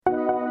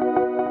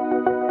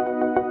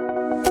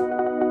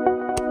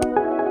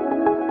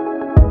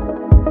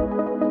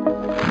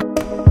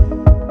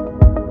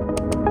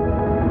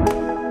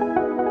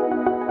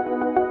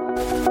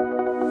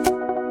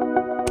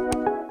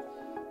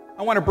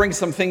want to bring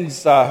some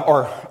things,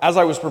 or as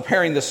I was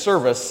preparing this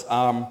service,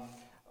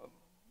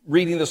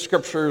 reading the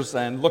scriptures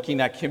and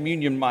looking at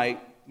communion, my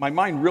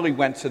mind really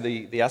went to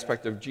the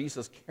aspect of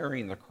Jesus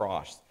carrying the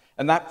cross.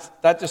 And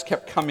that just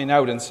kept coming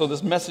out. And so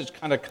this message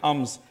kind of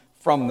comes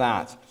from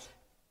that.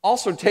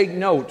 Also take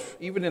note,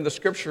 even in the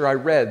scripture I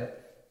read,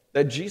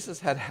 that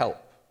Jesus had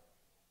help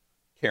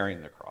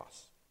carrying the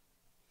cross.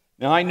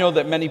 Now I know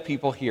that many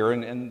people here,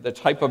 and the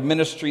type of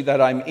ministry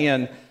that I'm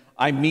in,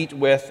 I meet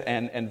with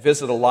and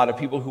visit a lot of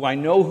people who I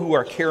know who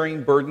are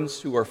carrying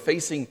burdens, who are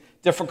facing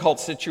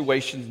difficult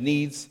situations,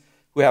 needs,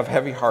 who have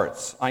heavy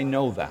hearts. I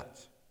know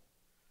that.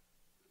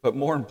 But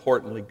more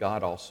importantly,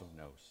 God also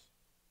knows.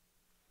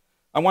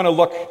 I want to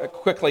look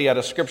quickly at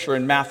a scripture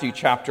in Matthew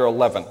chapter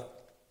 11,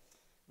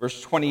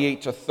 verse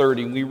 28 to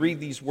 30. We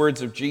read these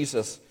words of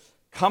Jesus,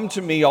 "Come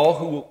to me, all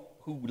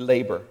who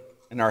labor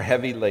and are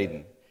heavy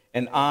laden,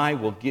 and I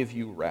will give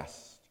you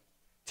rest.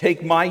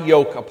 Take my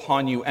yoke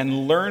upon you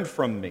and learn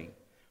from me,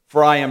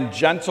 for I am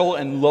gentle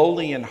and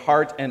lowly in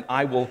heart, and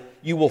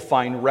you will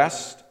find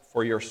rest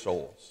for your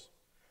souls.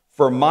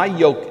 For my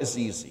yoke is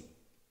easy,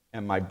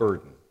 and my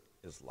burden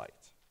is light."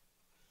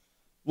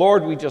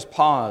 Lord, we just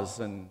pause,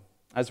 and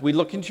as we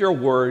look into your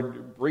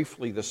word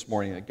briefly this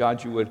morning, that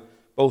God, you would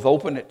both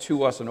open it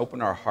to us and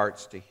open our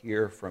hearts to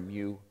hear from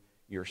you,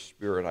 your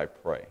Spirit, I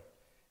pray.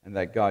 And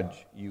that, God,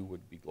 you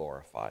would be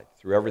glorified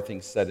through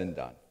everything said and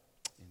done.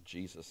 In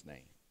Jesus'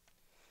 name.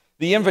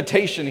 The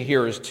invitation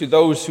here is to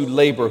those who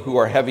labor, who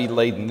are heavy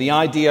laden. The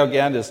idea,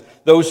 again, is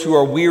those who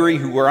are weary,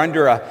 who are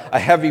under a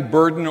heavy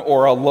burden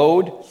or a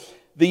load.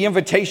 The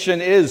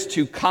invitation is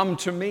to come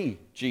to me,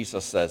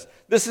 Jesus says.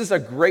 This is a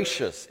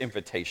gracious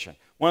invitation.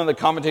 One of the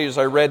commentators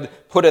I read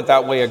put it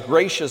that way, a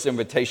gracious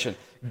invitation.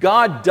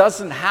 God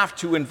doesn't have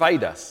to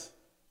invite us,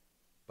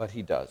 but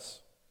he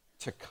does,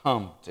 to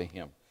come to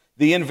him.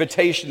 The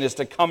invitation is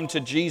to come to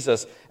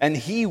Jesus, and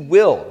he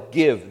will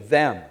give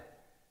them,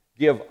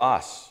 give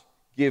us,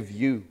 give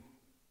you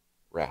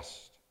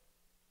rest.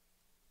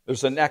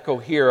 There's an echo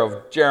here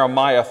of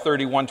Jeremiah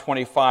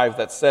 31:25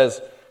 that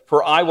says,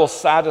 "For I will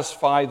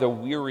satisfy the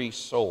weary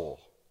soul,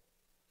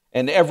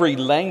 and every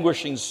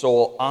languishing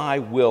soul I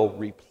will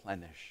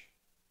replenish."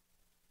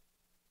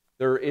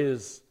 There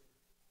is,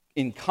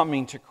 in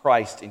coming to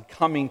Christ, in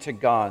coming to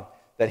God,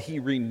 that he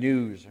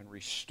renews and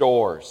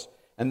restores.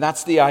 And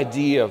that's the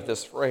idea of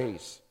this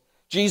phrase.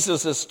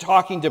 Jesus is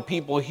talking to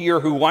people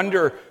here who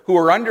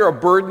are under a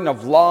burden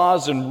of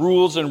laws and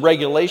rules and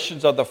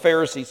regulations of the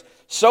Pharisees,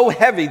 so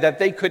heavy that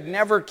they could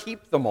never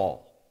keep them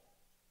all.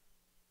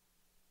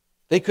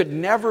 They could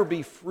never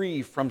be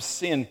free from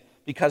sin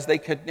because they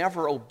could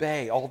never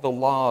obey all the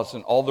laws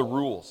and all the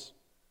rules.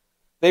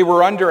 They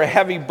were under a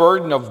heavy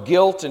burden of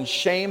guilt and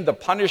shame, the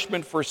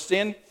punishment for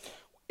sin.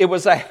 It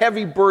was a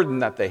heavy burden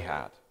that they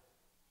had,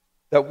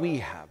 that we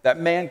have, that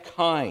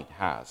mankind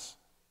has,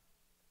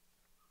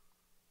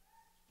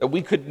 that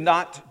we could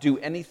not do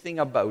anything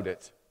about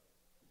it.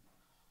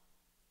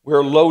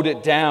 We're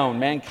loaded down.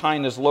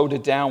 Mankind is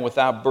loaded down with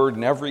that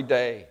burden every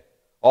day,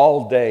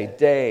 all day,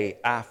 day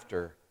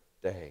after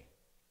day.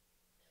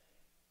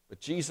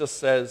 But Jesus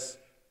says,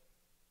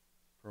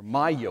 "For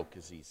my yoke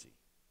is easy,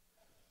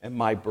 and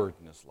my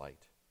burden is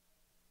light."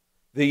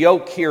 The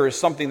yoke here is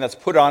something that's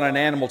put on an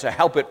animal to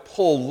help it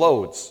pull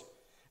loads.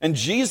 And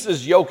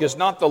Jesus' yoke is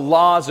not the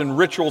laws and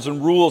rituals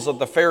and rules of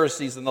the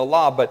Pharisees and the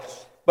law,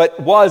 but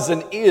was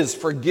and is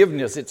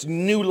forgiveness. It's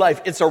new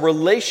life. It's a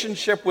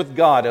relationship with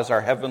God as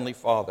our Heavenly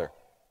Father.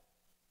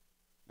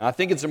 Now, I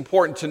think it's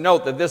important to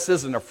note that this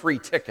isn't a free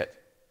ticket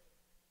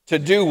to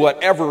do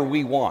whatever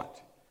we want.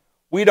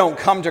 We don't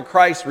come to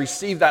Christ,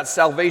 receive that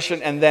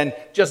salvation, and then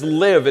just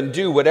live and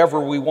do whatever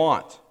we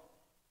want.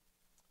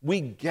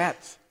 We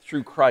get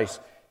through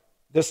Christ.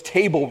 This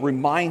table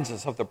reminds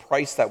us of the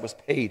price that was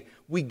paid.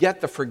 We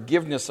get the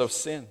forgiveness of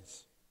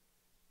sins.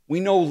 We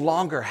no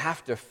longer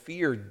have to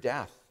fear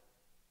death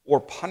or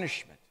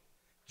punishment.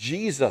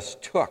 Jesus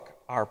took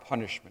our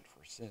punishment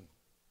for sin.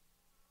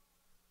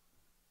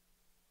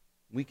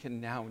 We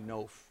can now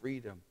know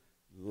freedom,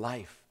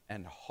 life,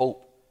 and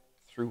hope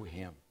through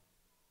him.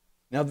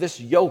 Now this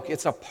yoke,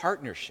 it's a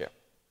partnership.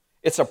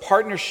 It's a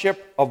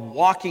partnership of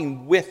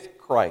walking with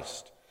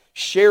Christ,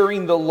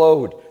 sharing the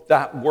load,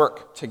 that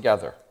work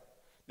together.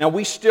 Now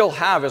we still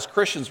have, as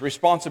Christians,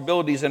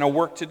 responsibilities and a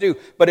work to do,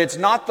 but it's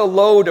not the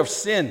load of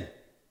sin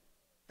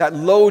that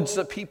loads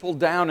the people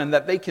down and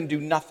that they can do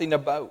nothing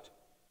about.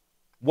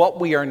 What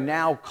we are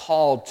now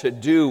called to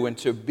do and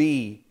to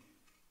be,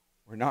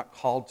 we're not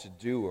called to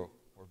do or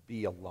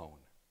be alone,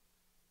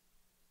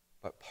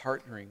 but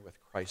partnering with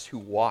Christ who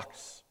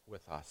walks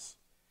with us.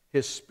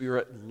 His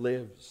Spirit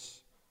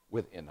lives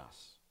within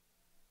us.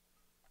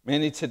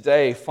 Many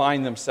today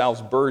find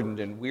themselves burdened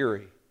and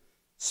weary,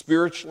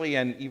 spiritually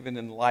and even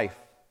in life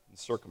and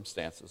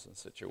circumstances and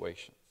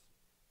situations.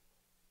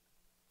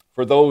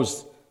 For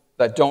those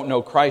that don't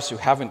know Christ, who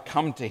haven't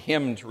come to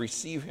him to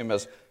receive him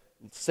as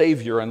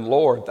Savior and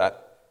Lord,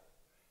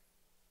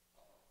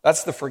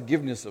 that's the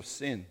forgiveness of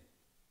sin.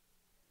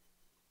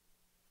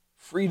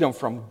 Freedom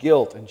from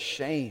guilt and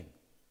shame.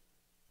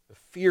 The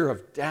fear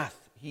of death.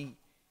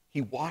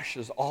 He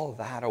washes all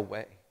that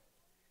away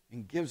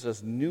and gives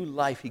us new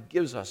life. He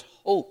gives us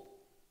hope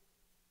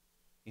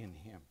in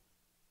him.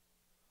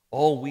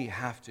 All we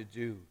have to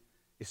do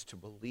is to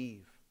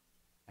believe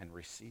and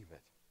receive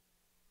it.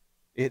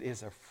 It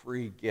is a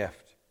free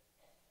gift.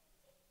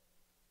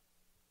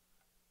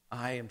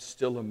 I am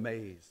still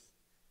amazed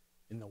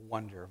in the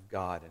wonder of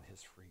God and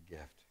his free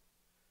gift.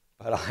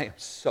 But I am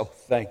so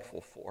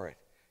thankful for it.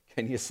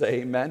 Can you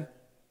say amen?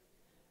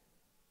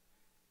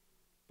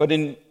 But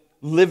in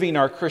living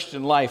our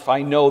Christian life,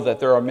 I know that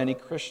there are many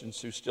Christians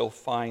who still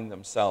find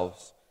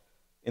themselves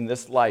in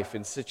this life,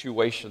 in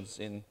situations,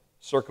 in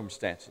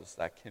circumstances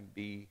that can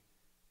be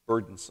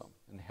burdensome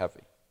and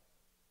heavy.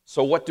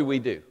 So what do we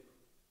do?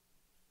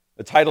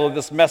 The title of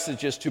this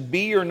message is To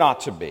Be or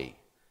Not to Be.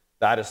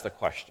 That is the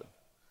question.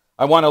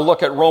 I want to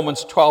look at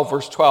Romans 12,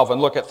 verse 12,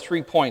 and look at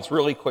 3 points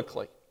really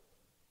quickly.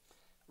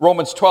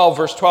 Romans 12,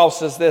 verse 12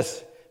 says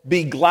this: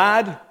 Be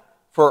glad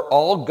for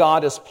all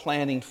God is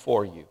planning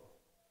for you.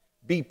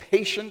 Be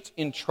patient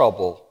in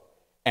trouble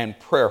and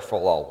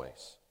prayerful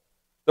always.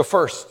 The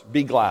first,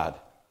 be glad.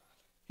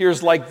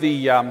 Here's like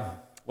the,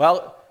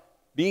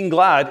 being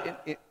glad,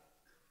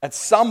 at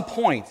some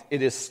point,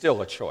 it is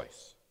still a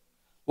choice.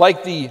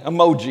 Like the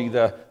emoji,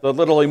 the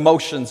little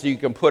emotions you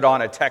can put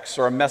on a text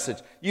or a message,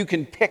 you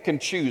can pick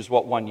and choose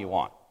what one you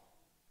want.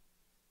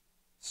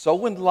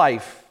 So in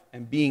life,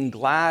 and being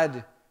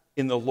glad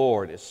in the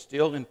Lord is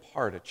still in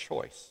part a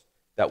choice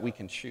that we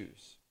can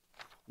choose.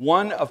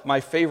 One of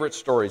my favorite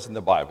stories in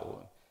the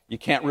Bible, you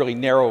can't really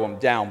narrow them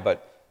down,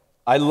 but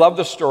I love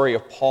the story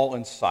of Paul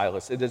and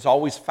Silas. It has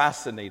always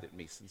fascinated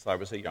me since I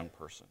was a young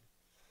person.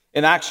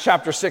 In Acts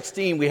chapter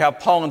 16, we have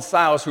Paul and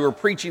Silas who are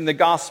preaching the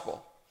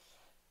gospel.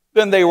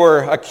 Then they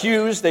were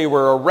accused, they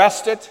were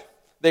arrested,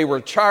 they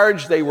were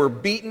charged, they were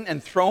beaten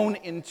and thrown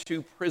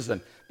into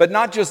prison. But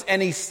not just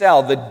any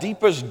cell, the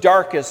deepest,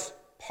 darkest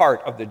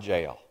part of the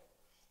jail.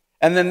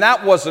 And then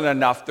that wasn't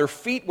enough. Their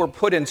feet were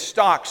put in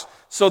stocks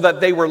so that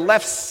they were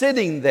left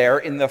sitting there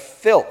in the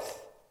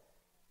filth.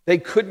 They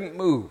couldn't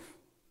move.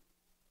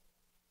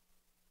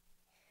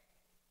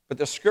 But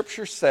the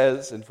scripture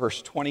says in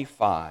verse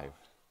 25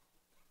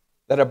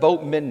 that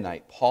about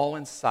midnight, Paul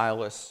and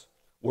Silas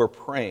were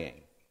praying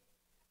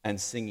and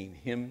singing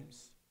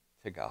hymns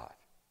to God.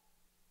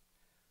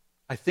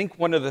 I think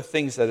one of the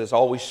things that has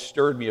always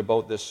stirred me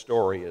about this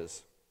story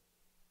is,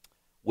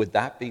 would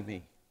that be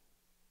me?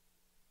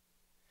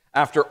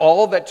 After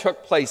all that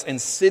took place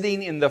and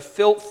sitting in the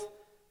filth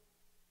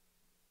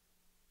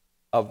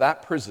of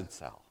that prison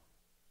cell,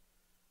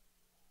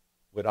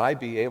 would I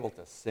be able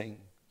to sing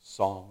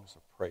songs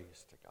of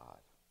praise to God?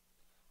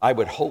 I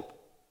would hope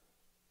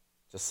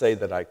to say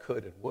that I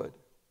could and would.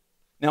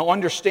 Now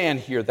understand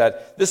here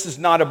that this is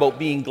not about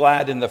being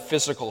glad in the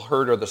physical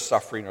hurt or the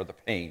suffering or the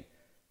pain.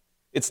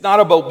 It's not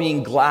about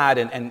being glad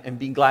and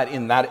being glad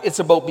in that. It's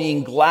about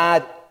being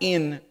glad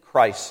in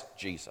Christ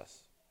Jesus.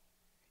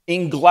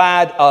 Being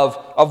glad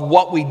of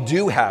what we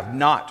do have,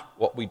 not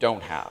what we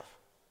don't have.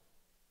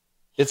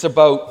 It's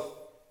about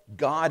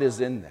God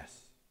is in this.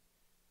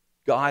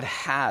 God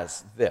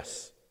has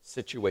this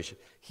situation.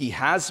 He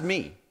has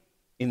me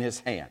in his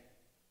hand.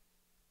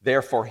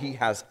 Therefore, he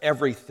has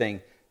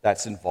everything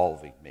that's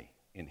involving me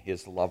in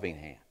his loving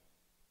hand.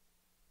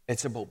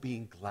 It's about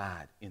being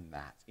glad in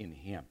that, in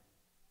him.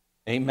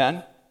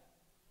 Amen?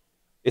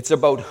 It's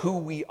about who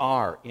we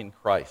are in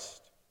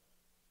Christ.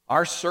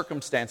 Our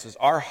circumstances,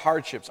 our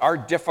hardships, our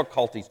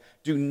difficulties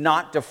do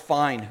not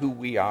define who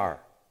we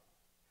are.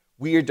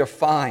 We are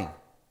defined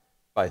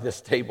by this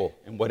table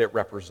and what it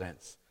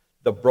represents.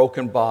 The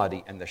broken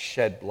body and the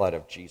shed blood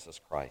of Jesus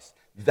Christ.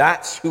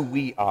 That's who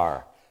we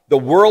are. The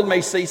world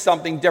may say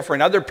something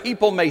different. Other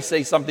people may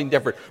say something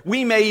different.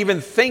 We may even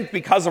think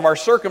because of our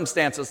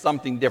circumstances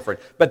something different.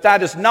 But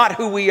that is not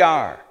who we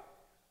are.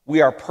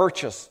 We are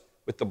purchased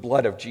with the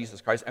blood of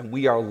Jesus Christ, and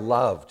we are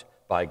loved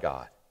by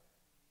God.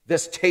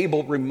 This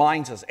table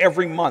reminds us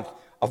every month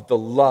of the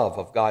love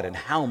of God and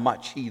how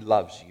much he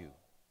loves you.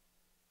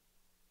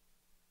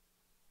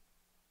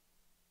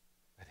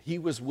 That he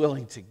was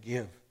willing to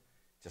give,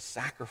 to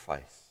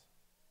sacrifice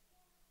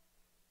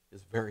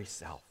his very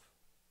self.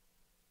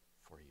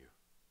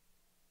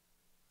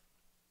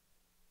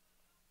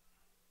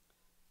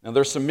 Now,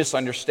 there's some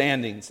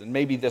misunderstandings, and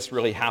maybe this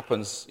really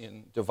happens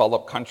in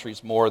developed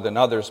countries more than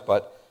others,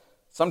 but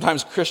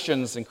sometimes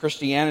Christians and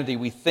Christianity,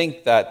 we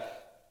think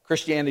that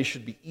Christianity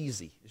should be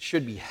easy. It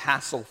should be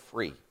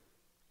hassle-free.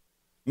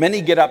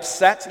 Many get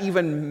upset,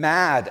 even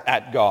mad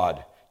at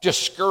God,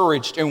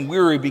 discouraged and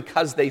weary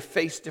because they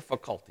face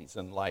difficulties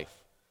in life.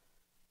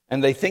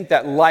 And they think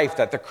that life,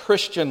 that the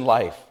Christian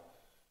life,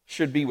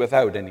 should be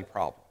without any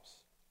problems.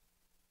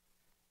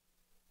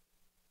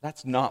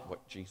 That's not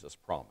what Jesus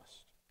promised.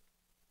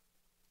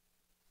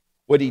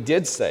 What he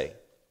did say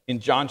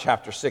in John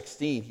chapter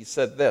 16, he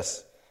said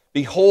this: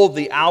 Behold,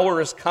 the hour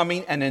is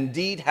coming, and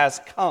indeed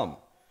has come,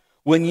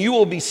 when you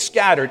will be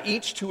scattered,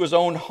 each to his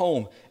own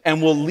home,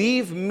 and will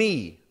leave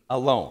me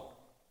alone.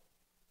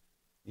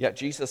 Yet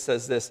Jesus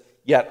says this: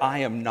 Yet I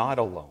am not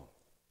alone,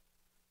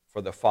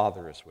 for the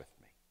Father is with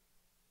me.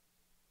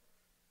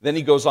 Then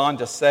he goes on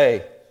to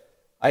say,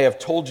 I have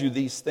told you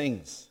these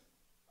things.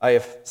 I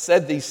have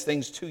said these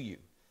things to you,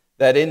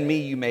 that in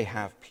me you may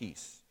have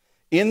peace.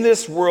 In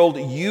this world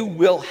you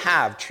will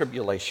have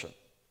tribulation,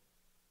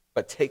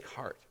 but take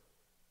heart.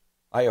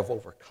 I have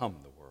overcome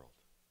the world.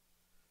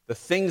 The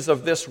things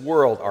of this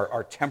world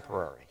are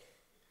temporary.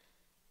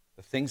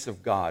 The things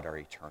of God are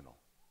eternal.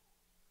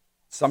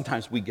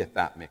 Sometimes we get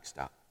that mixed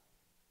up,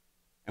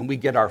 and we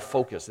get our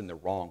focus in the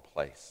wrong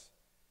place.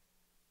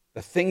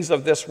 The things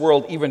of this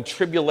world, even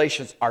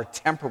tribulations, are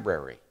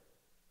temporary.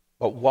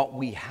 But what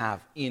we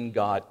have in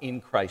God,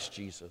 in Christ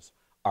Jesus,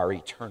 are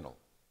eternal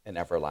and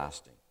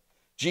everlasting.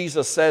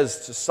 Jesus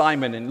says to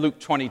Simon in Luke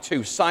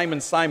 22,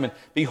 Simon, Simon,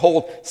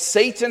 behold,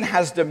 Satan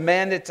has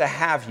demanded to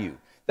have you,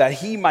 that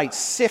he might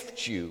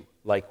sift you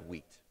like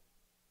wheat.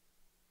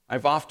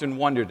 I've often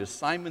wondered, is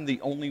Simon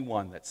the only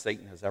one that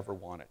Satan has ever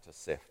wanted to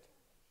sift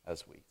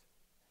as wheat?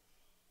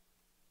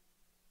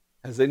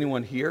 Has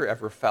anyone here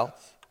ever felt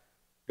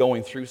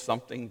going through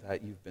something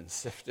that you've been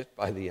sifted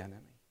by the enemy?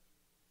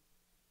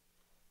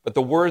 But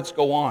the words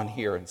go on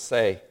here and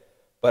say,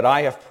 but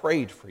I have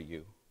prayed for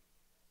you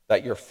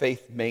that your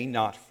faith may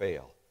not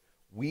fail.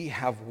 We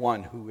have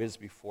one who is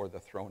before the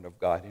throne of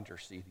God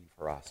interceding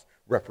for us,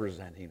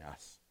 representing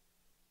us.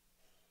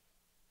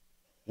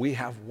 We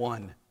have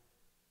one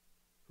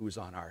who's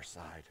on our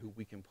side, who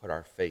we can put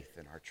our faith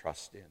and our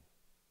trust in.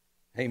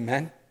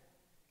 Amen?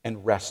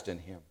 And rest in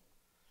him.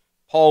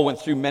 Paul went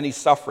through many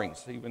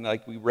sufferings, even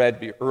like we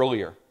read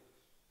earlier.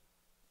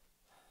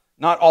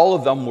 Not all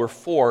of them were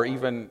for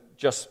even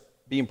just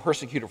being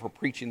persecuted for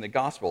preaching the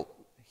gospel.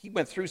 He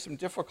went through some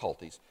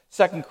difficulties.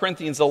 2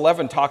 Corinthians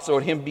 11 talks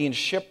about him being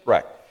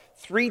shipwrecked.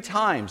 3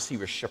 times he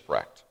was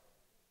shipwrecked.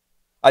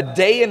 A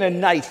day and a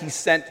night he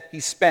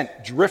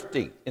spent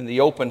drifting in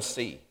the open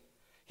sea.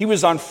 He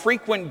was on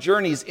frequent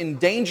journeys, in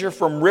danger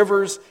from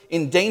rivers,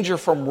 in danger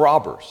from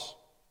robbers,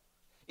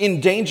 in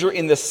danger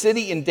in the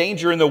city, in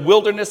danger in the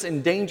wilderness,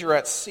 in danger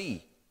at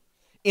sea,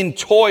 in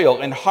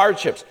toil and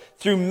hardships,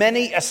 through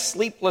many a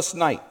sleepless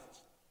night,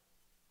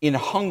 in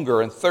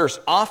hunger and thirst,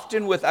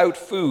 often without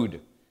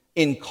food,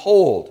 in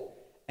cold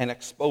and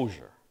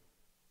exposure.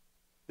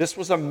 This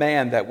was a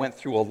man that went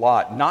through a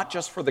lot, not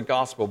just for the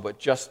gospel, but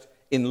just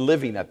in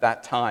living at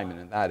that time and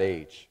in that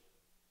age.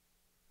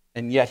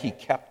 And yet he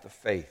kept the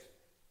faith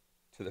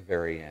to the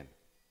very end.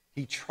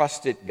 He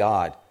trusted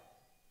God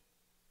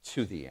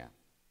to the end.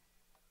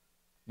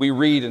 We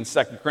read in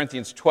 2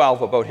 Corinthians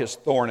 12 about his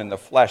thorn in the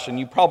flesh, and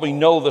you probably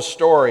know the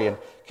story and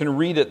can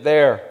read it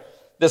there.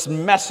 This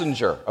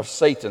messenger of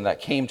Satan that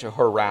came to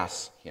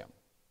harass him.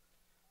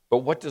 But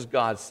what does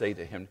God say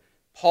to him?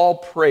 Paul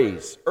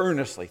prays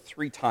earnestly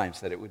 3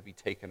 times that it would be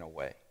taken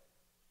away.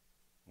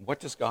 What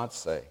does God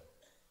say?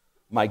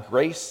 My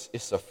grace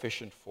is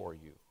sufficient for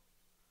you,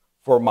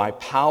 for my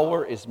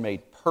power is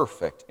made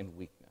perfect in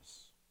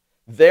weakness.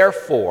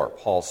 Therefore,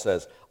 Paul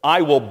says,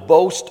 I will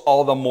boast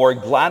all the more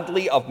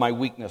gladly of my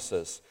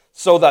weaknesses,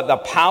 so that the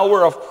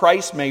power of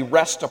Christ may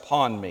rest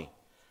upon me.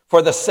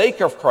 For the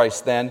sake of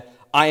Christ, then,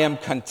 I am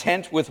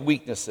content with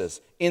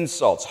weaknesses,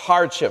 insults,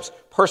 hardships,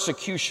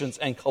 persecutions,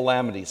 and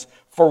calamities.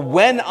 For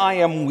when I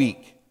am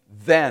weak,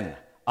 then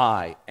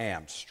I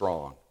am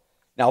strong.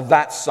 Now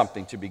that's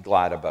something to be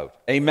glad about.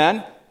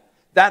 Amen?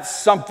 That's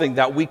something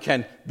that we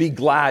can be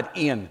glad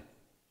in.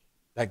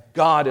 That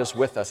God is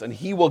with us, and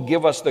he will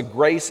give us the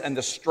grace and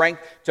the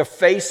strength to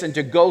face and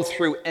to go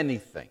through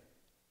anything.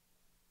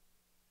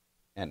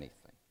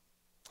 Anything.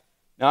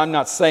 Now, I'm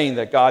not saying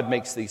that God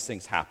makes these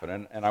things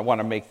happen, and I want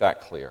to make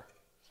that clear.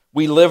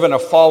 We live in a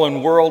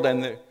fallen world,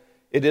 and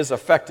it is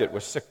affected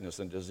with sickness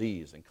and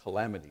disease and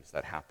calamities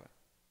that happen.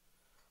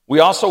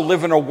 We also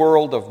live in a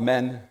world of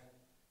men,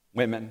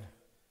 women,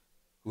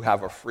 who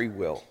have a free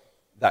will,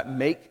 that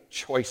make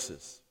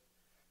choices.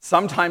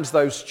 Sometimes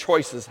those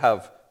choices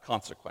have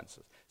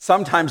consequences.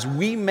 Sometimes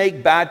we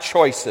make bad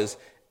choices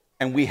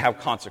and we have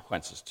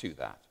consequences to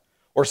that.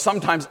 Or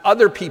sometimes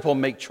other people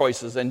make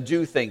choices and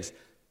do things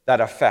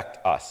that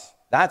affect us.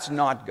 That's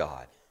not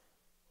God.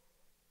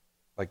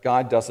 But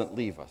God doesn't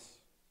leave us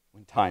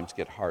when times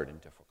get hard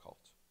and difficult.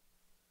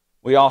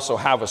 We also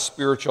have a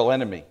spiritual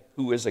enemy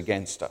who is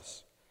against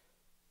us.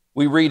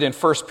 We read in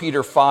 1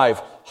 Peter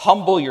 5,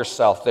 humble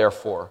yourself,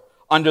 therefore,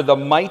 under the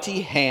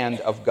mighty hand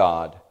of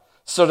God,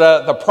 so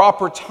that at the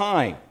proper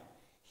time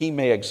he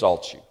may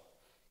exalt you,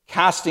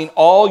 casting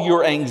all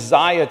your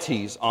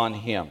anxieties on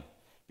him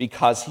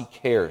because he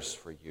cares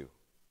for you.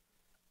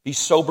 Be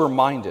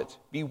sober-minded,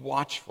 be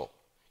watchful.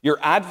 Your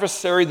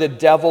adversary, the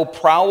devil,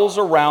 prowls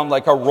around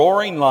like a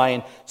roaring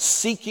lion,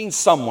 seeking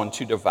someone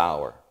to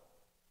devour.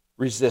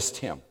 Resist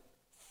him,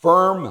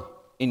 firm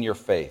in your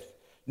faith,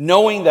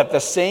 knowing that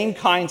the same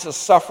kinds of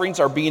sufferings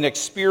are being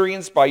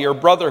experienced by your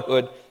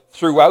brotherhood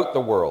throughout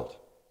the world.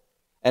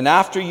 And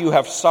after you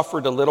have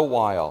suffered a little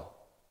while,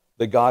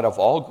 the God of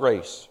all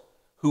grace,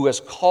 who has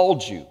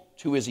called you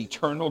to his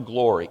eternal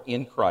glory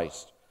in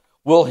Christ,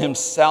 will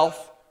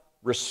himself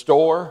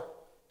restore,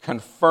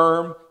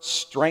 confirm,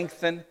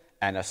 strengthen,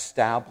 and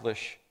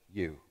establish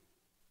you.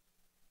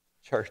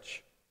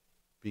 Church,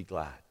 be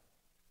glad.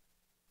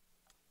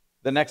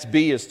 The next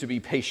B is to be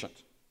patient.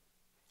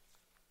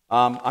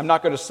 I'm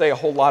not going to say a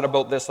whole lot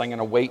about this. I'm going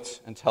to wait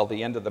until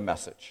the end of the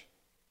message.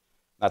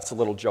 That's a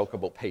little joke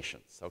about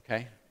patience,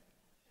 okay?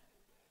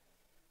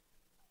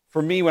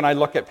 For me, when I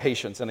look at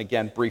patience, and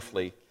again,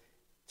 briefly,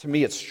 to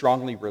me it's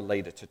strongly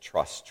related to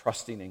trust,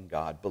 trusting in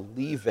God,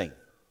 believing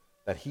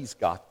that He's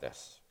got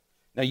this.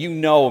 Now, you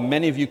know,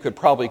 many of you could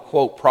probably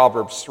quote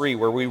Proverbs 3,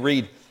 where we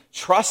read,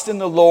 "Trust in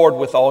the Lord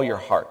with all your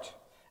heart,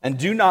 and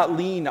do not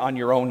lean on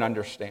your own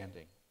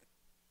understanding.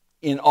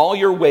 In all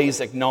your ways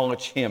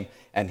acknowledge Him,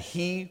 and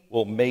He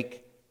will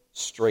make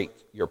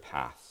straight your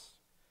paths."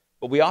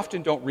 But we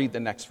often don't read the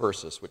next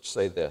verses, which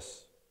say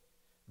this: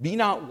 "Be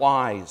not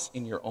wise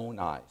in your own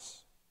eyes.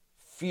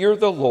 Fear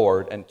the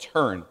Lord and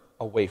turn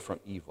away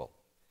from evil.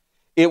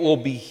 It will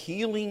be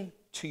healing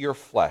to your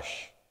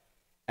flesh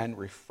and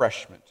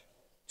refreshment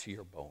to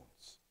your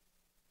bones."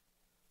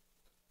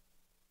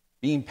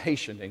 Being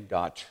patient in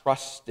God,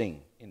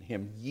 trusting in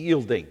Him,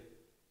 yielding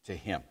to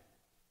Him,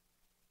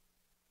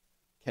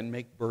 can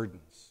make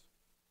burdens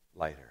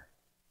lighter.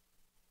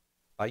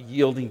 By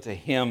yielding to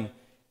Him,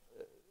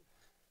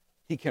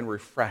 He can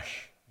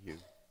refresh you,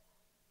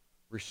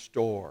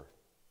 restore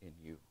in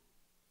you.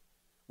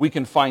 We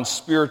can find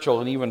spiritual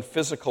and even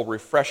physical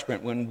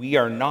refreshment when we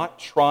are not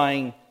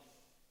trying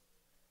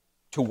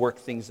to work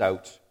things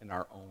out in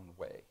our own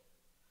way,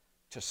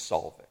 to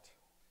solve it.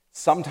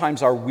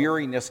 Sometimes our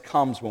weariness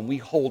comes when we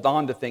hold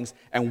on to things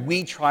and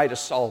we try to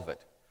solve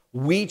it.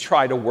 We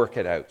try to work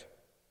it out.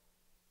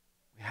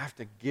 We have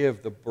to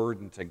give the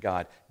burden to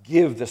God,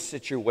 give the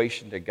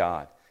situation to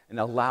God, and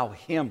allow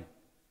Him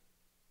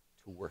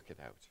to work it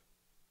out.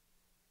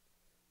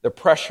 The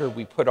pressure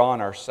we put on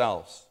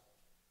ourselves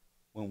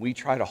when we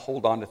try to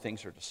hold on to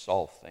things or to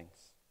solve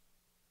things,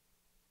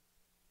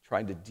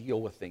 trying to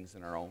deal with things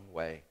in our own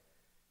way,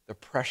 the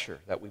pressure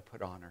that we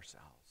put on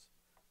ourselves.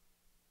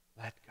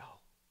 Let go.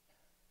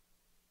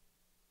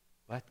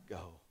 Let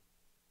go.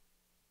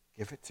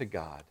 Give it to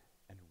God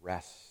and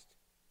rest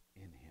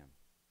in Him.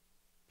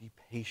 Be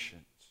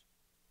patient.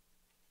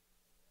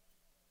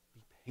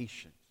 Be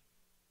patient.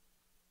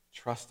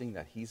 Trusting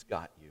that He's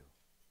got you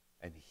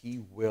and He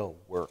will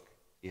work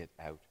it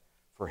out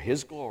for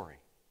His glory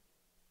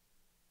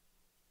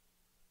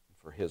and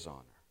for His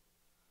honor.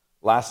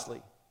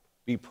 Lastly,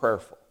 be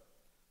prayerful.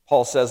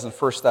 Paul says in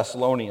 1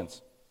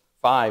 Thessalonians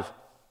 5,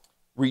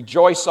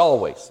 "Rejoice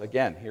always."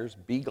 Again, here's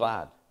be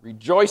glad.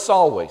 "Rejoice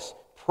always.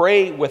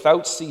 Pray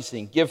without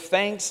ceasing. Give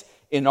thanks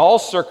in all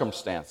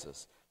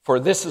circumstances,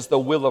 for this is the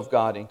will of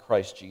God in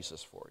Christ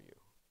Jesus for you."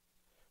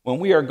 When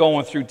we are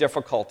going through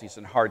difficulties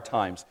and hard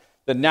times,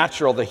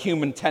 the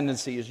human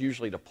tendency is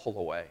usually to pull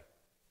away.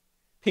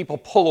 People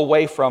pull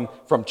away from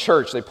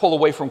church. They pull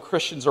away from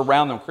Christians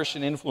around them,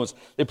 Christian influence.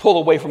 They pull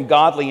away from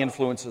godly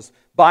influences,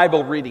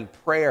 Bible reading,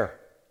 prayer,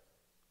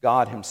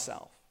 God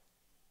Himself.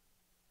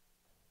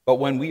 But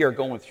when we are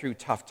going through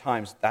tough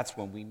times, that's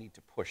when we need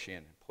to push in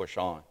and push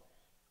on.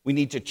 We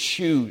need to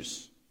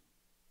choose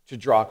to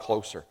draw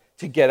closer,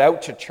 to get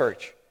out to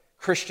church,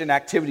 Christian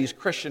activities,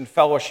 Christian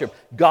fellowship,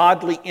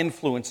 godly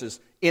influences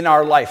in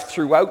our life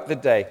throughout the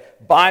day,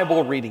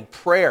 Bible reading,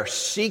 prayer,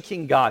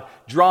 seeking God,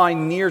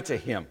 drawing near to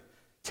Him.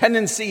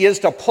 Tendency is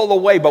to pull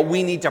away, but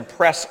we need to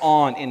press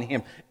on in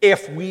Him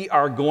if we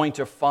are going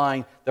to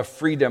find the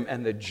freedom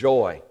and the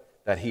joy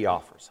that He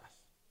offers us.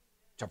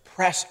 To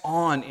press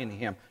on in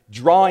Him,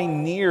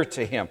 drawing near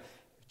to Him.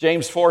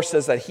 James 4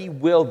 says that He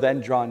will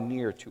then draw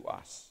near to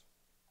us.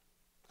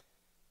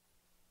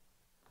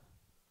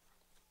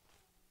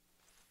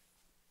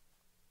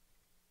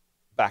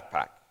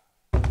 Backpack.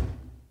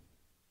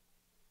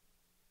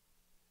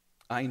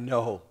 I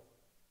know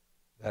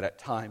that at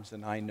times,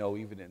 and I know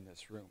even in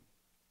this room,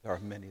 there are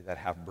many that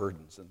have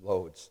burdens and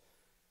loads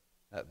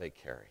that they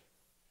carry.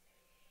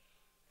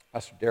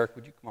 Pastor Derek,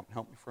 would you come up and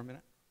help me for a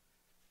minute?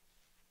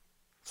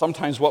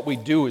 Sometimes what we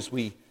do is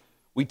we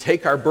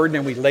take our burden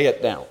and we lay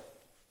it down.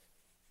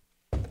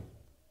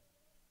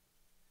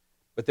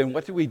 But then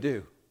what do? We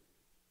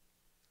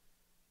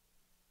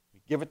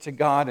give it to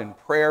God in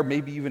prayer,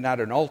 maybe even at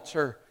an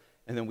altar,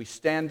 and then we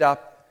stand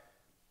up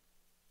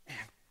and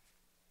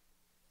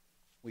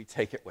we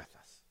take it with us.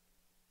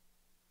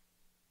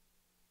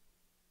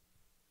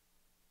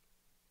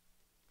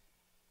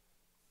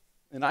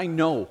 And I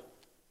know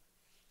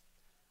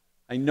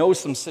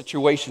some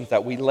situations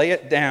that we lay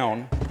it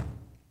down,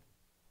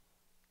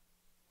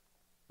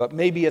 but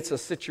maybe it's a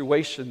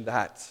situation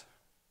that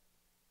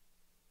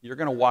you're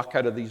going to walk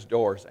out of these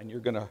doors and you're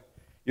going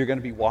to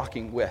be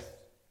walking with.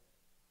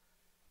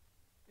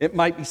 It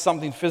might be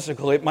something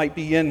physical. It might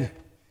be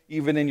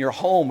even in your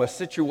home, a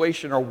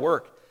situation or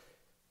work.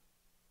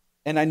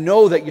 And I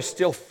know that you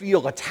still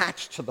feel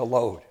attached to the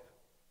load,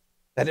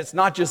 that it's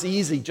not just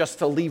easy just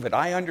to leave it.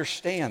 I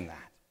understand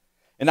that.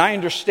 And I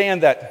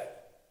understand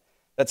that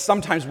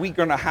sometimes we're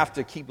going to have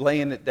to keep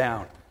laying it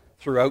down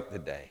throughout the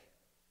day.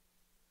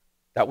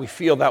 That we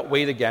feel that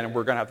weight again, and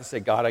we're going to have to say,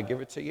 God, I give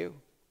it to you.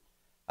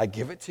 I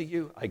give it to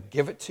you. I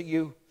give it to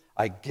you.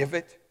 I give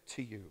it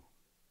to you.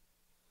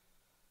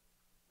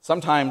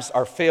 Sometimes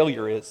our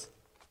failure is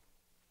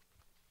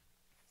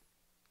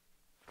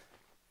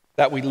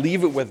that we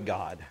leave it with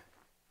God,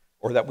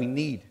 or that we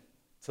need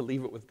to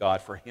leave it with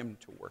God for him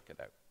to work it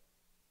out.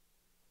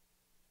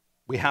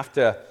 We have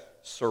to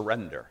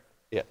surrender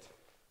it.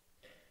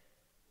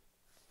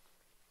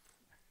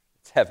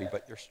 It's heavy,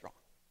 but you're strong.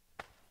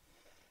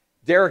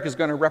 Derek is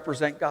going to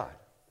represent God,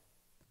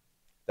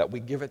 that we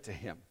give it to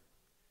him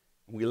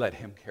and we let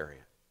him carry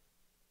it.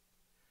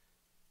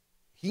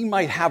 He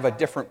might have a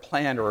different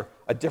plan or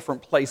a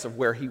different place of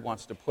where he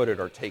wants to put it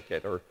or take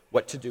it or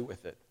what to do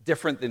with it,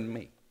 different than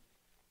me.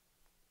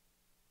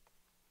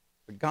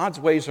 But God's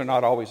ways are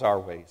not always our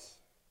ways,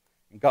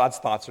 and God's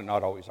thoughts are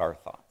not always our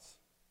thoughts.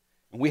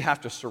 And we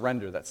have to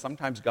surrender that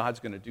sometimes God's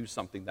going to do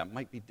something that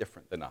might be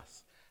different than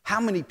us. How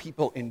many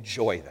people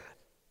enjoy that?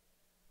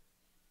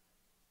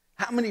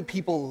 How many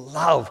people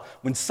love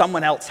when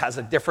someone else has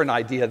a different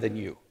idea than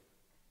you?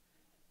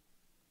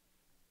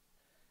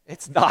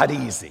 It's not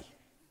easy.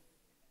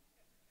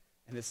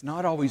 And it's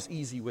not always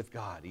easy with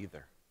God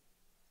either.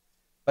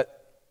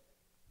 But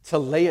to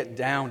lay it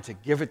down, to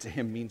give it to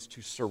him, means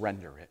to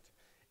surrender it.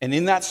 And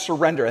in that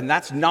surrender, and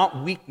that's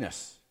not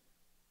weakness,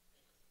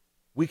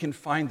 we can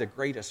find the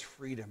greatest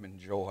freedom and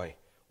joy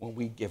when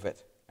we give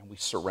it and we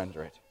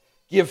surrender it.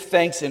 Give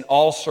thanks in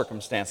all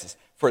circumstances,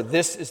 for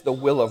this is the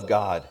will of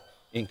God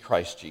in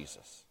Christ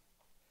Jesus.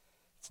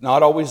 It's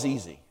not always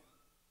easy,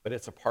 but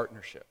it's a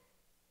partnership.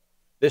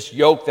 This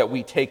yoke that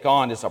we take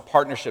on is a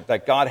partnership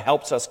that God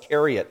helps us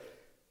carry it,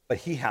 but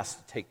he has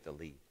to take the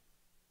lead.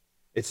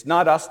 It's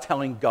not us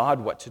telling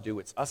God what to do.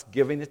 It's us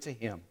giving it to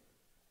him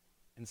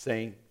and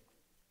saying,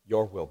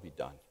 your will be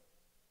done,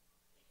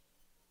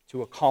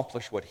 to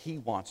accomplish what he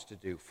wants to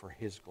do for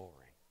his glory.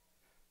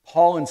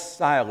 Paul and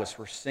Silas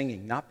were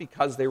singing, not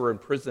because they were in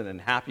prison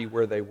and happy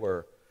where they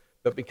were,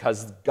 but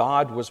because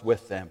God was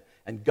with them,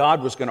 and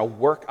God was going to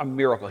work a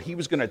miracle. He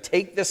was going to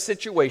take this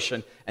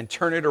situation and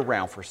turn it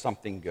around for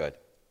something good.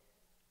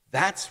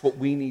 That's what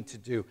we need to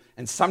do.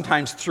 And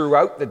sometimes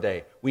throughout the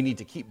day, we need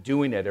to keep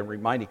doing it and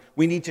reminding.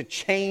 We need to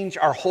change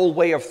our whole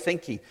way of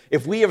thinking.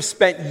 If we have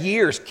spent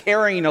years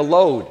carrying a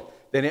load,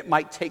 then it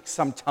might take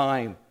some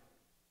time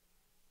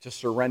to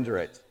surrender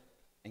it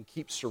and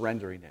keep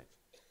surrendering it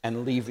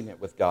and leaving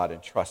it with God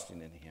and trusting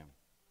in him.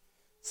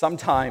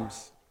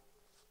 Sometimes,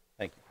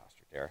 thank you,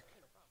 Pastor Derek.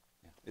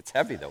 It's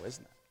heavy though,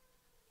 isn't it?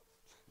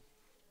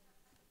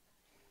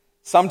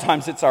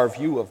 Sometimes it's our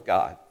view of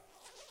God.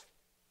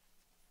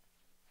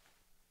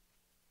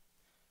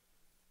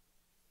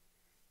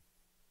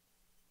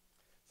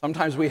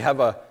 Sometimes we have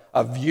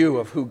a view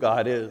of who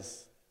God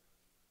is.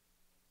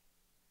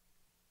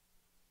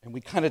 And we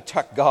kind of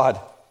tuck God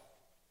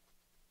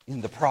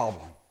in the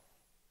problem.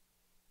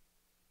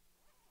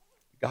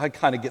 God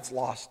kind of gets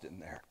lost in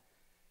there.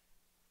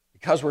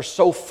 Because we're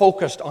so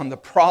focused on the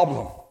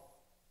problem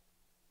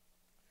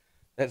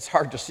that it's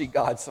hard to see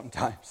God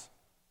sometimes.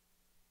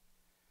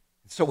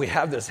 And so we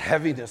have this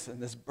heaviness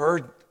and this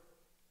burden.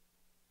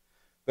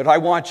 But I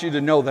want you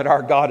to know that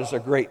our God is a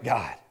great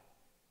God.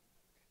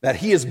 That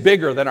he is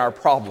bigger than our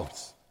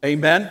problems.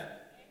 Amen?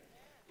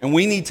 And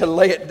we need to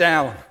lay it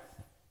down.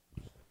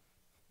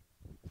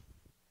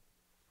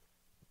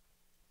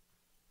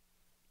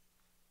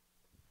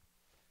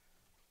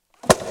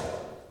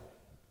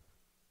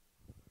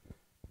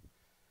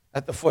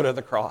 At the foot of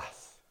the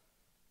cross.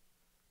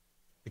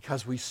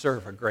 Because we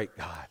serve a great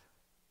God.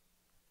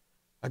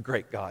 A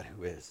great God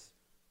who is.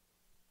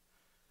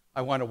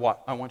 I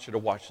want you to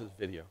watch this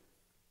video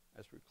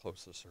as we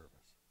close the service.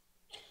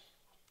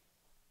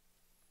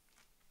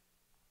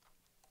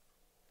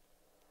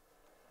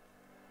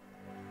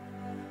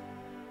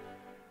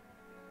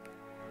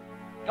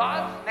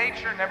 God's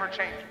nature never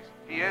changes.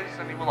 He is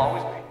and he will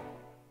always be.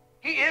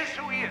 He is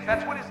who he is.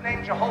 That's what his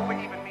name Jehovah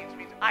even means. It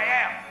means I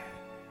am.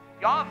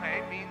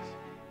 Yahweh means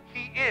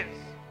he is.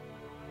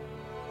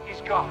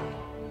 He's God.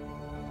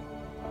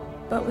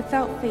 But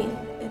without faith,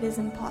 it is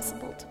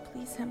impossible to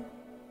please him.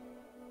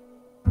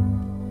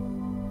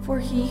 For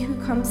he who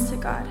comes to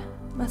God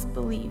must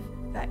believe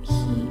that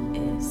he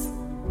is.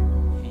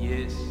 He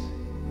is.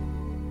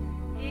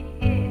 He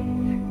is.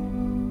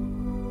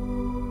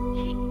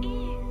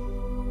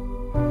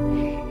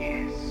 He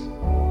is.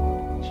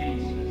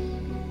 Jesus.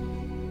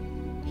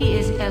 He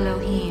is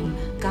Elohim,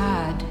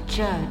 God,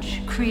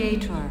 Judge,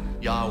 Creator.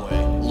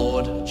 Yahweh,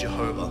 Lord,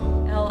 Jehovah.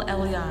 El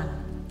Elyon,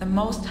 the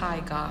Most High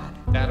God.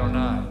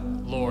 Adonai,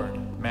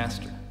 Lord,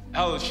 Master.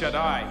 El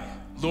Shaddai,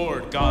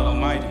 Lord God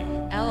Almighty.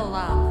 El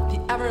Olam,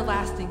 the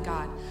everlasting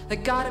God, the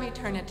God of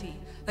eternity,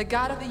 the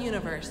God of the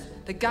universe,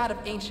 the God of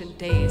ancient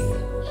days.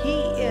 He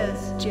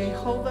is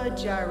Jehovah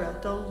Jireh,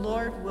 the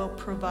Lord will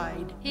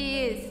provide.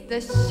 He is the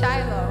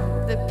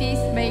Shiloh, the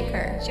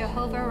peacemaker.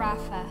 Jehovah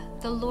Rapha,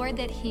 the Lord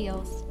that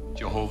heals.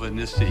 Jehovah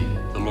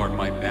Nissi, the Lord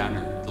my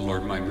banner, the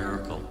Lord my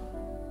miracle.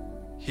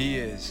 He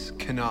is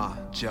Kana,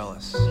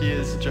 jealous. He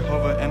is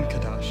Jehovah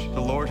Emkadash,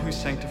 the Lord who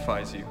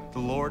sanctifies you, the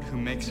Lord who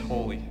makes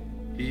holy.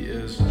 He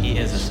is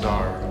a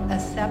star. A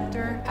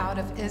scepter out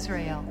of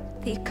Israel.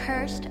 The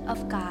accursed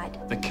of God.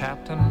 The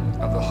captain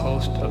of the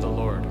host of the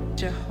Lord.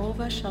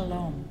 Jehovah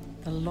Shalom,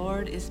 the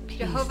Lord is peace.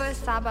 Jehovah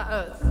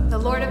Sabaoth, the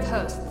Lord of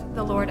hosts,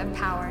 the Lord of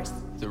powers.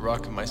 the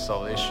rock of my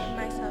salvation.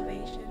 My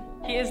salvation.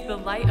 He is the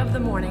light of the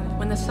morning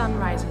when the sun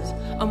rises,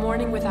 a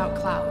morning without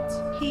clouds.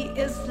 He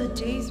is the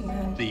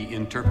daysman. The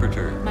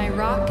interpreter. My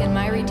rock and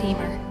my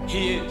redeemer.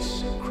 He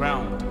is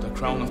crowned, the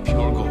crown of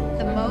pure gold.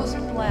 The most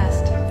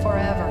blessed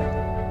forever.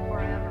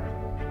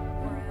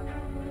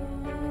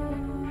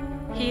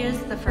 He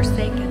is the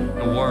forsaken.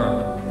 A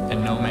worm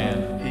and no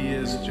man. He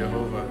is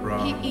Jehovah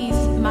Ra. He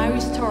is my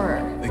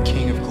restorer. The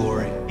King of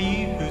glory.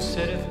 He who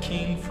sitteth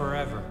king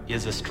forever. He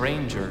is a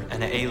stranger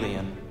and an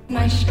alien.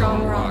 My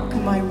strong rock.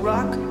 My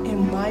rock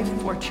and my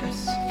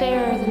fortress.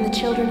 Fairer than the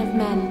children of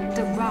men.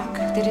 The rock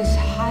that is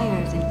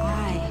higher than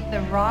I.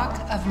 The rock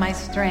of my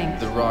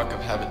strength. The rock of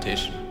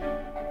habitation.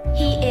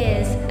 He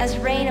is as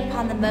rain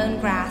upon the mown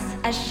grass,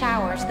 as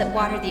showers that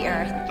water the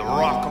earth. The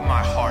rock of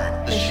my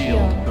heart. The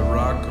shield. The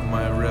rock of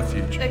my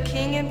refuge. The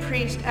king and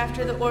priest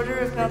after the order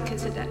of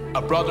Melchizedek.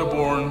 A brother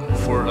born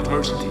for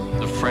adversity.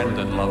 The friend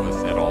that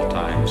loveth at all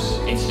times.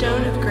 A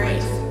stone of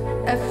grace.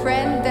 A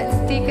friend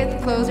that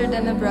sticketh closer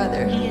than a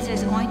brother. He is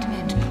his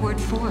ointment poured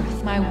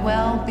forth. My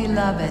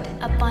well-beloved.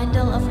 A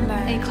bundle of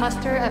myrrh. A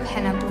cluster of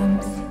henna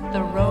blooms.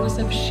 The rose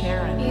of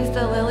Sharon. He is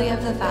the lily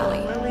of the valley.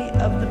 Lily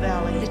of the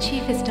valley. The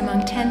chiefest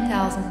among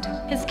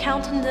 10,000. His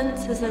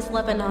countenance is as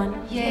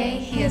Lebanon. Yea,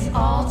 he is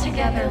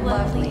altogether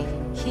lovely.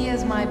 He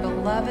is my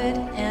beloved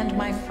and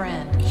my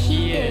friend.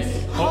 He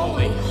is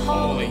holy,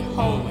 holy,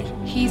 holy.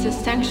 He's a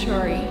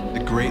sanctuary.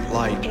 The great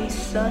light. A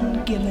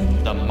son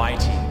given. The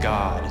mighty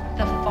God.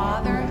 The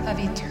Father of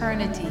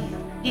eternity.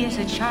 He is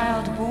a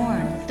child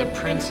born. The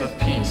Prince of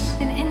Peace.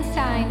 An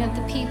ensign of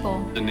the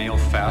people. The nail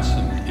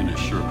fastened in a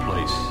sure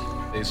place.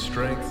 A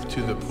strength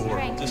to the poor.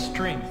 The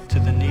strength to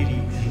the needy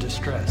in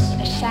distress.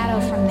 A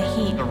shadow from the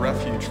heat. A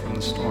refuge from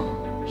the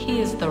storm. He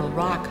is the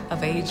rock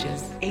of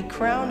ages. A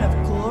crown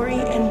of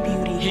glory and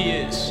beauty. He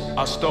is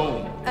a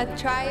stone. A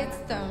triad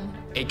stone.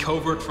 A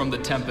covert from the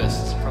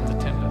tempest.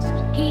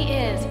 He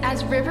is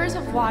as rivers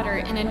of water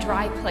in a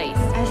dry place.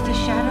 As the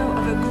shadow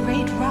of a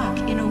great rock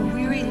in a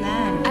weary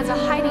land. As a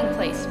hiding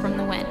place from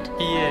the wind.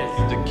 He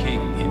is the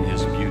King in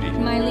his beauty.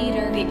 My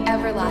leader, the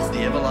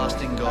everlasting. The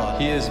everlasting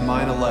God. He is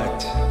mine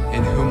elect,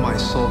 in whom my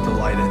soul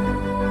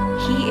delighteth.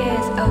 He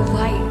is a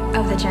light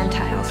of the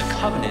Gentiles. The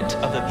covenant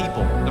of the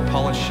people. The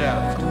polished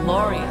shaft.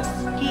 Glorious.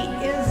 He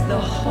is the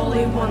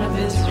Holy One of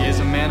Israel. He is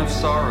a man of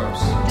sorrows.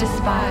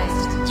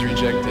 Despised. Is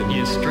rejected. He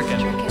is stricken.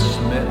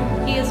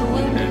 Smitten. He is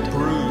wounded.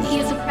 Bruised. He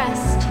is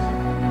oppressed.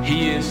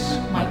 He is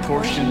my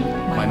portion,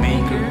 my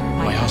maker,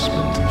 my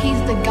husband. He's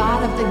the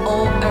God of the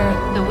whole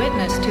earth. The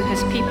witness to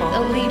his people.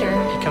 The leader.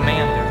 The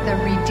commander.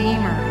 The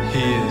Redeemer.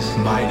 He is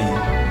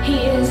mighty. He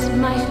is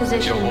my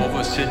physician.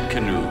 Jehovah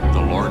Sidkenu,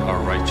 the Lord our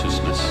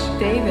righteousness.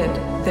 David,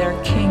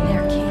 their king.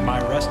 My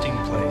resting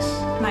place.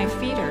 My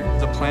feeder.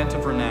 The plant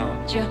of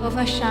renown.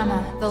 Jehovah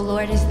Shammah, the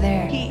Lord is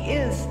there. He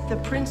is the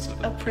Prince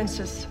of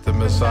Princes. The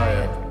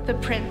Messiah. The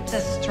prince. The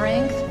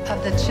strength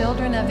of the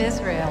children of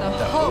Israel.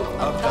 The hope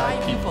of thy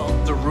people.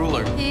 The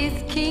ruler. He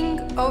is king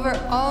over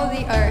all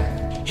the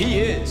earth. He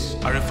is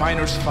a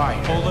refiner's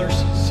fire. Fuller's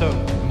soap.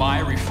 My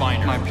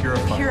refiner. My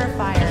purifier.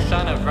 Purifier.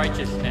 Son of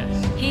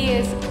righteousness. He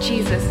is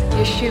Jesus,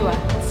 Yeshua,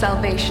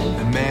 salvation.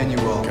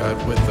 Emmanuel.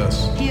 God with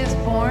us. He is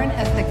born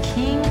as the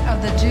King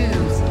of the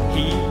Jews.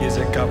 He is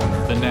a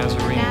governor. The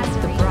Nazarene.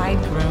 The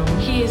bridegroom.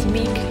 He is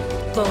meek,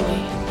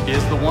 lowly. He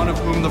is the one of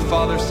whom the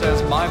Father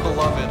says, my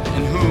beloved,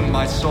 in whom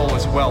my soul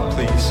is well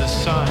pleased. The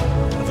Son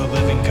of the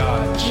living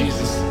God.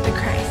 Jesus, the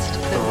Christ,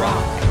 The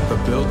rock. The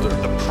builder.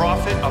 The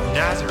prophet of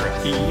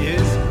Nazareth. He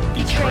is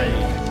betrayed.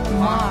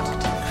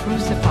 Mocked.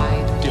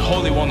 Crucified. The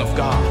Holy One of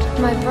God.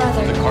 My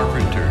brother. The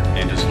carpenter,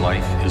 and his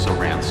life is a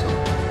ransom.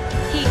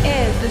 He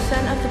is the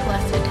Son of the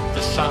Blessed.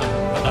 The Son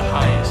of the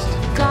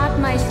highest. God,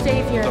 my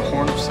Savior. The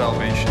horn of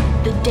salvation.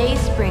 The day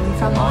spring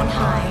from on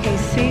high. A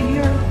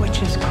Savior,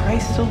 which is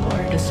Christ the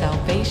Lord. The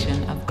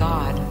salvation of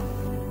God.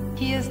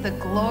 He is the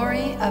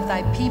glory of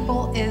thy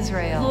people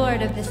Israel.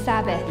 Lord of the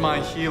Sabbath. My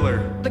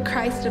healer. The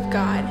Christ of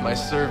God. My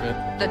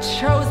servant. The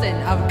chosen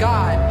of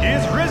God. He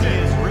is risen. He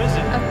is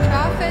risen. A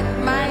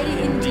prophet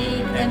mighty in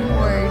deed and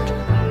word.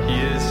 He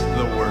is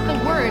the Word.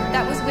 The Word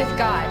that was with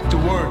God. The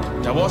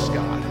Word that was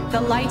God.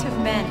 The light of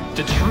men.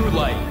 The true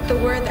light. The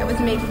Word that was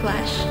made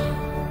flesh.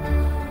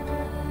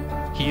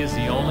 He is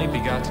the only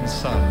begotten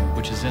Son,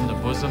 which is in the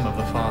bosom of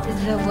the Father.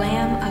 The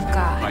Lamb of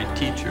God. My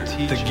teacher.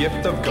 The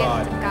gift of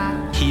God. Gift of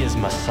God. He is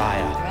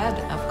Messiah.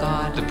 Bread of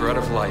God. The bread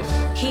of life.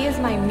 He is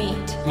my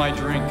meat. My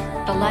drink.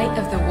 The light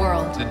of the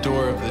world. The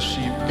door of the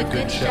sheep. The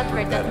good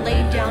shepherd that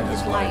laid down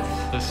his life.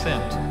 The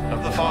scent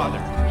of the Father.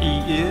 He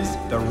is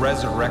the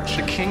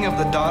resurrection. The King of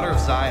the daughter of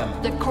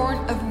Zion. The court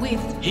of wheat.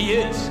 He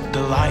is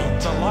the light.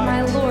 The light.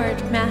 My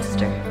Lord,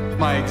 Master.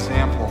 My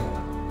example.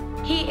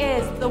 He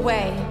is the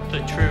way. The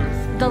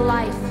truth. The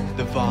life.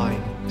 The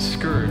vine.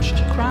 Scourged.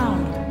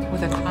 Crowned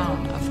with a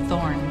crown of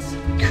thorns.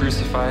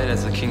 Crucified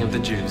as the King of the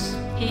Jews.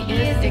 He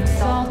is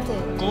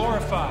Exalted.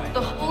 Glorified.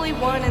 the Holy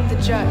One and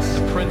the Just.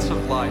 The Prince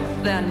of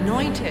Life. The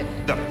anointed.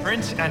 The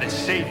Prince and his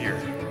Savior.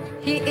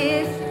 He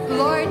is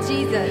Lord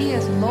Jesus. He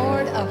is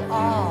Lord of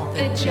all.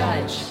 The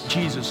Judge.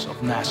 Jesus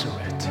of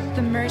Nazareth.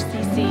 The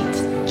mercy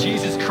seat.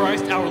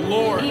 Christ our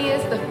Lord. He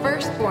is the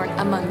firstborn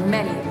among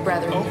many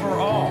brethren. Over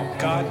all,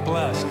 God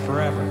blessed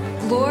forever.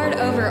 Lord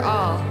over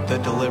all. The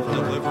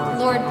Deliverer.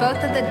 Lord both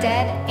of the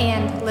dead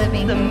and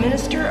living. The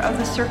minister of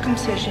the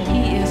circumcision.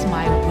 He is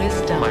my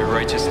wisdom. My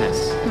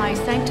righteousness. My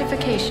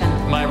sanctification.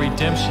 My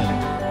redemption.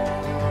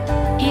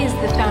 He is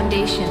the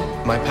foundation.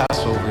 My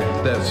Passover.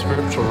 That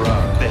spiritual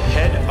rock. The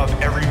head of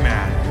every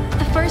man.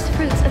 The first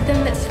fruits of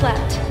them that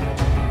slept.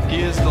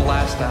 He is the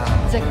last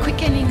Adam. The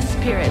quickening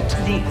spirit.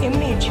 The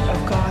image of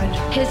God.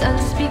 His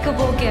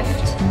unspeakable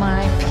gift.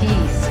 My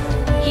peace.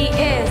 He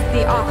is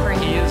the offering.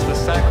 He is the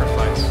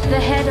sacrifice. The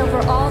head over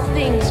all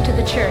things to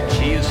the church.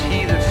 He is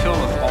he that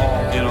filleth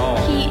all in all.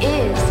 He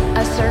is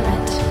a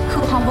servant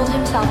who humbled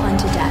himself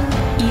unto death,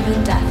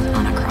 even death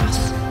on a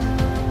cross.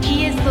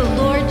 He is the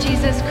Lord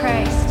Jesus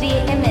Christ. The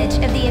image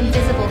of the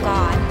invisible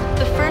God.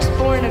 The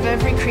firstborn of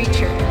every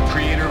creature.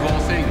 Creator of all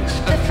things.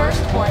 The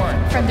firstborn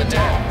from the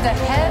dead. The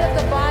head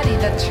of the body,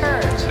 the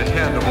church. The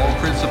head of all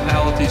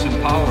principalities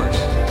and powers.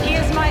 He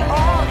is my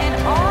all in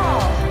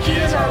all. He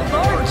is our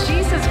Lord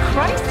Jesus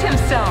Christ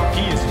himself.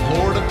 He is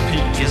Lord of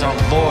peace. He is our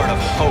Lord of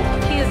hope.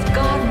 He is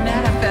God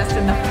manifest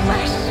in the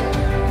flesh.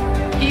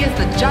 He is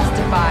the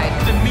justified,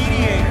 The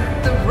mediator.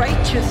 The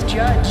righteous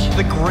judge.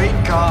 The great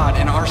God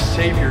and our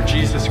Savior,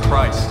 Jesus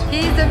Christ. He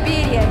is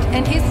obedient,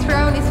 and his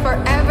throne is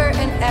forever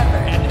and ever.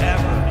 And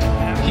ever.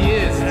 He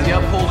is the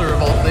upholder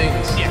of all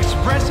things. The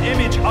express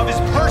image of his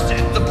person.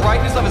 The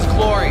brightness of his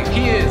glory.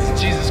 He is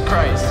Jesus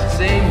Christ,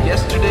 same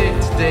yesterday,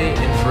 today,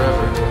 and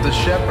forever. The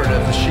shepherd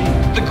of the sheep.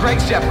 The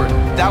great shepherd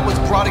that was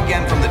brought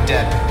again from the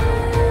dead.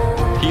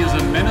 He is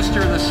a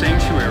minister of the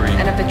sanctuary,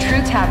 and of the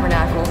true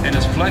tabernacle, and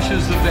his flesh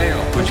is the veil,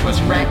 which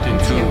was rent in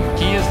two.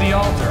 He is the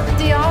altar.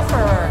 the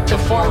offerer, The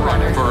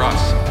forerunner for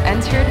us.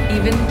 entered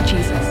even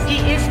Jesus.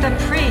 He is the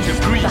priest. The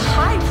priest. The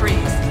high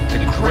priest. The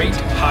great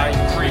high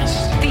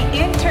priest. The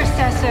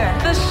intercessor.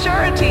 The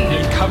surety.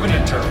 The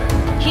covenanter.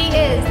 He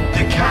is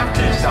The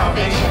captain of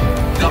salvation.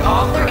 The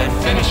author and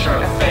finisher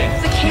of faith.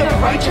 The king of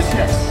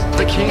righteousness.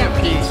 The king of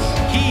peace.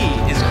 He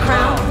is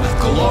crowned with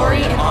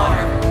glory and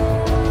honor.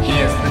 He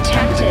is the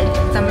tempted,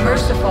 the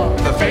merciful,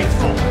 the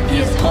faithful. He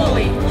is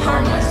holy,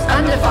 harmless,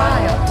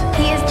 undefiled.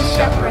 He is the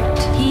shepherd.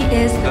 He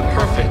is The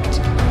perfect.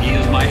 He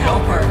is my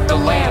helper, the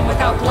lamb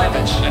without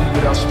blemish and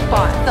without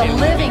spot. the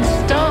living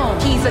stone.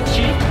 He's a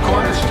chief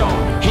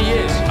cornerstone. He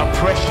is a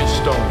precious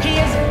stone. He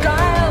is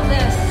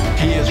guileless.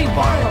 He is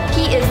vile.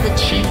 He is the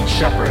chief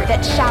shepherd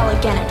that shall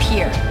again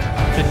appear.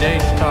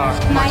 Today's talk.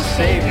 My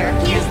Savior.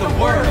 He is the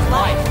word of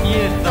life. He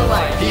is the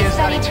life. He is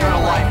that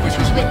eternal life which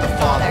was with the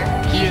Father.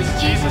 He is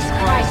Jesus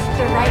Christ,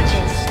 the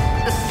righteous.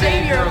 the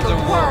Savior of the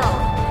world.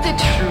 The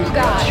true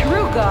God.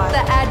 True God.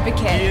 The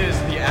advocate. He is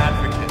the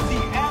advocate.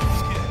 The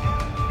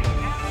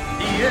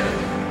advocate. He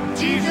is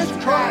Jesus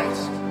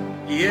Christ.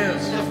 He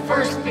is The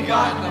first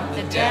begotten of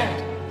the dead.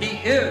 He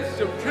is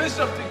The prince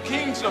of the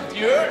kings of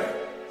the earth.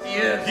 He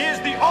is He is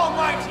the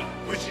Almighty,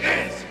 which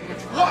is,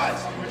 which was,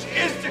 which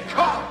is to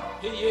come.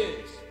 He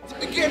is the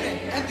beginning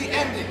and the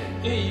ending.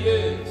 He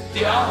is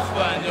the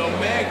Alpha and the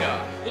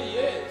Omega. He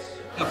is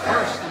the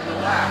first and the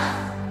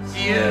last.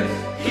 He is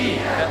he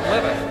that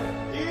liveth.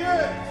 He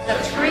is The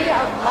tree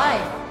of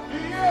life. He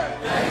is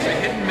The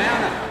hidden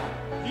manna.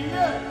 He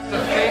is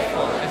The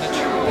faithful and the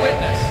true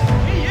witness.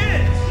 He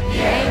is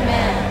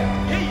Amen.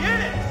 He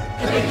is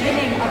The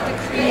beginning of the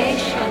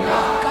creation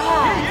of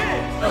God. He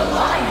is The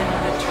lion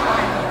of the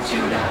tribe of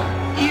Judah.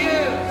 He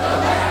is The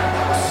lamb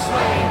that was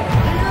slain.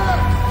 He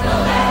is The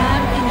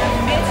lamb in the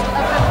midst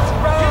of the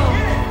throne.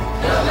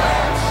 The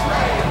lamb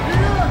slain.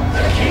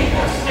 The king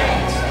of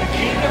saints. The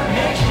king of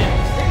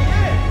nations.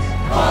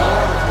 The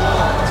Lord of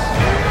lords.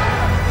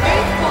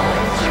 Faithful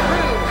and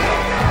true.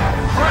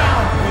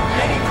 Crowned with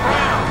many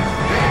crowns.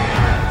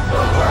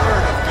 The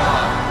word of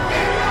God.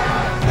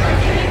 The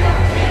king of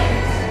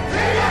kings.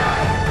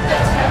 The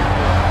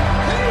temple.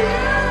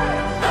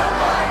 The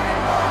light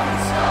and morning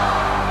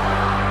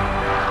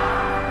star.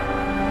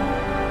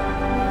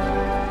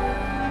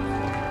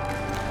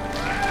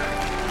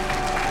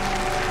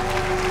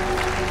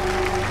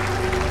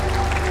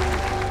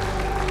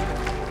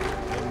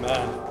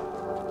 Amen.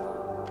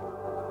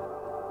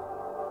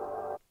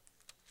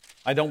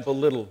 I don't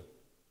belittle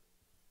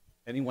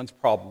anyone's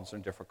problems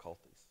and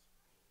difficulties,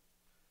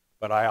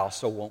 but I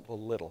also won't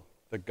belittle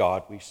the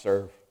God we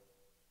serve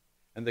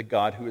and the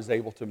God who is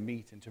able to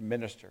meet and to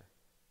minister.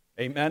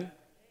 Amen?